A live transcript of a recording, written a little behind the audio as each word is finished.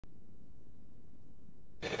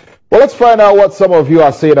Well, let's find out what some of you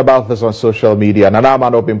are saying about this on social media. Nadama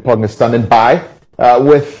Obimpong is standing by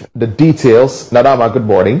with the details. Nadama, good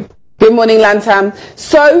morning. Good morning, Lantam.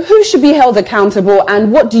 So, who should be held accountable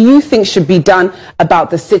and what do you think should be done about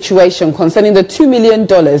the situation concerning the $2 million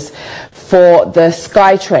for the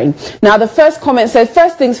SkyTrain? Now, the first comment says,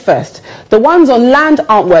 first things first, the ones on land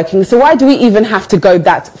aren't working, so why do we even have to go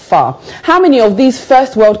that far? How many of these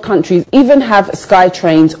first world countries even have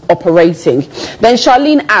SkyTrains operating? Then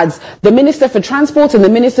Charlene adds, the Minister for Transport and the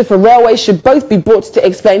Minister for Railways should both be brought to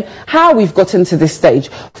explain how we've gotten to this stage,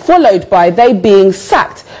 followed by they being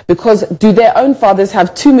sacked because do their own fathers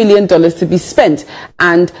have $2 million to be spent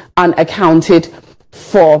and unaccounted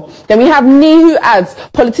for? Then we have Nee who adds,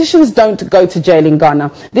 politicians don't go to jail in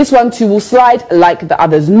Ghana. This one too will slide like the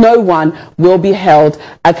others. No one will be held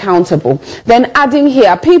accountable. Then adding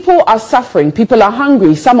here, people are suffering, people are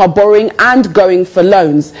hungry, some are borrowing and going for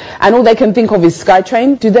loans, and all they can think of is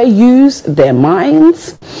SkyTrain. Do they use their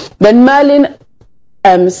minds? Then Merlin,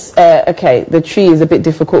 okay, the tree is a bit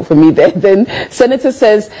difficult for me there. Then Senator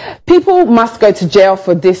says, people must go to jail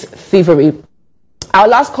for this thievery. Our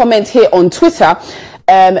last comment here on Twitter,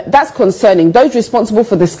 that's concerning. Those responsible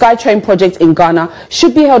for the SkyTrain project in Ghana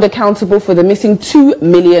should be held accountable for the missing $2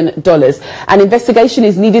 million. An investigation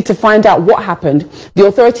is needed to find out what happened. The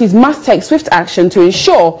authorities must take swift action to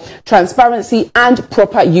ensure transparency and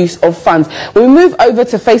proper use of funds. When we move over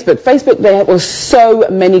to Facebook, there were so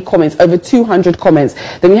many comments, over 200 comments.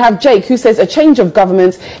 Then we have Jake who says a change of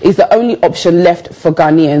government is the only option left for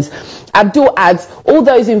Ghanaians. Abdul adds, all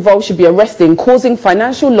those involved should be arrested. Causing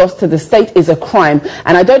financial loss to the state is a crime,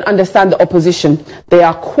 and I don't understand the opposition. They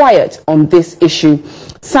are quiet on this issue.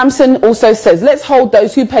 Samson also says, let's hold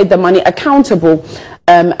those who paid the money accountable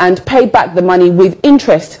and pay back the money with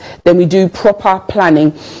interest. Then we do proper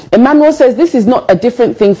planning. Emmanuel says, this is not a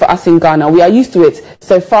different thing for us in Ghana. We are used to it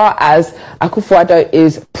so far as Akufo-Addo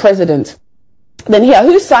is president. Then here,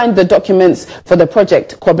 who signed the documents for the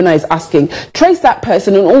project? Kwabena is asking. Trace that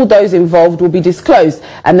person and all those involved will be disclosed,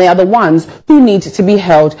 and they are the ones who need to be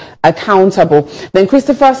held accountable. Then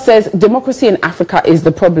Christopher says, democracy in Africa is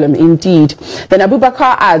the problem indeed. Then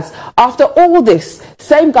Abubakar adds, after all this,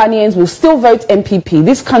 same Ghanaians will still vote MPP.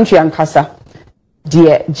 This country Ankasa.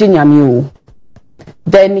 Dear Jinyamiu.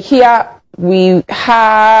 Then here we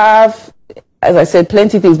have, as I said,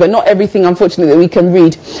 plenty of things, but not everything, unfortunately, that we can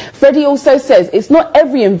read. Freddie also says, it's not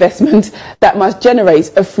every investment that must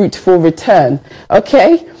generate a fruitful return.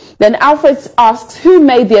 Okay? Then Alfred asks, who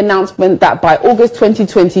made the announcement that by August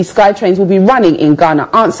 2020, SkyTrains will be running in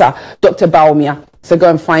Ghana? Answer, Dr. Baumia. So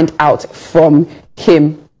go and find out from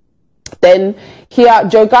him. Then here,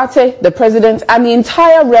 Joe Gate, the president, and the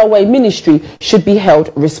entire railway ministry should be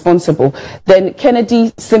held responsible. Then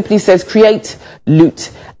Kennedy simply says, create,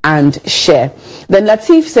 loot, and share. Then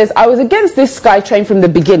Latif says, I was against this SkyTrain from the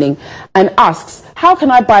beginning, and asks, how can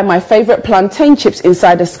I buy my favorite plantain chips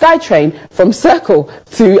inside a SkyTrain from Circle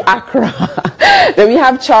to Accra? Then we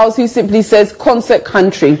have Charles who simply says, concert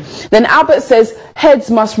country. Then Albert says, heads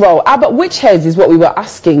must roll. Albert, which heads is what we were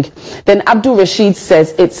asking? Then Abdul Rashid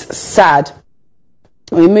says, it's sad.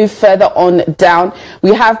 We move further on down.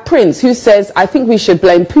 We have Prince who says, I think we should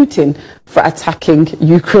blame Putin for attacking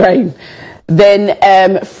Ukraine.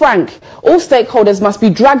 Then Frank, all stakeholders must be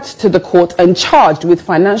dragged to the court and charged with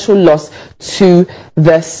financial loss to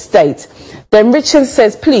the state. Then Richard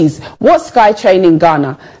says, please, what's SkyTrain in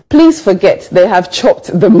Ghana? Please forget they have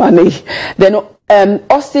chopped the money. Then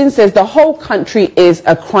Austin says the whole country is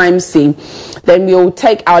a crime scene. Then we'll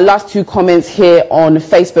take our last two comments here on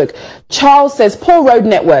Facebook. Charles says, poor road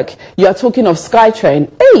network. You are talking of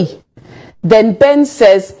SkyTrain. Hey! Then Ben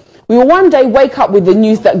says, we will one day wake up with the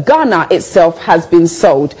news that Ghana itself has been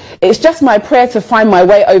sold. It's just my prayer to find my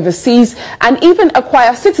way overseas and even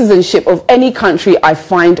acquire citizenship of any country I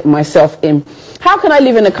find myself in. How can I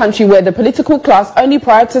live in a country where the political class only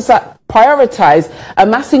prioritize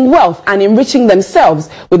amassing wealth and enriching themselves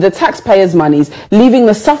with the taxpayers' monies, leaving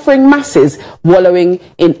the suffering masses wallowing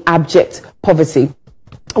in abject poverty?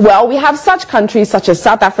 Well, we have such countries such as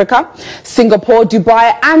South Africa, Singapore,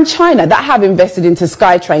 Dubai and China that have invested into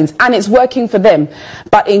SkyTrains and it's working for them.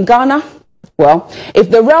 But in Ghana, well, if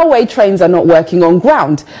the railway trains are not working on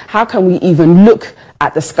ground, how can we even look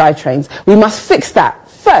at the SkyTrains? We must fix that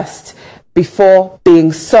first before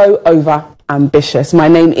being so over ambitious. My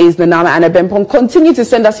name is Nanama Anabempong. Continue to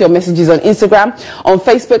send us your messages on Instagram, on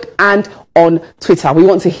Facebook and on Twitter. We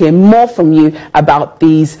want to hear more from you about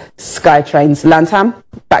these SkyTrains. Lantam,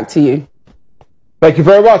 back to you. Thank you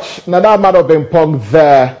very much. Nanama Anabempong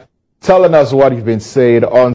there telling us what you've been saying on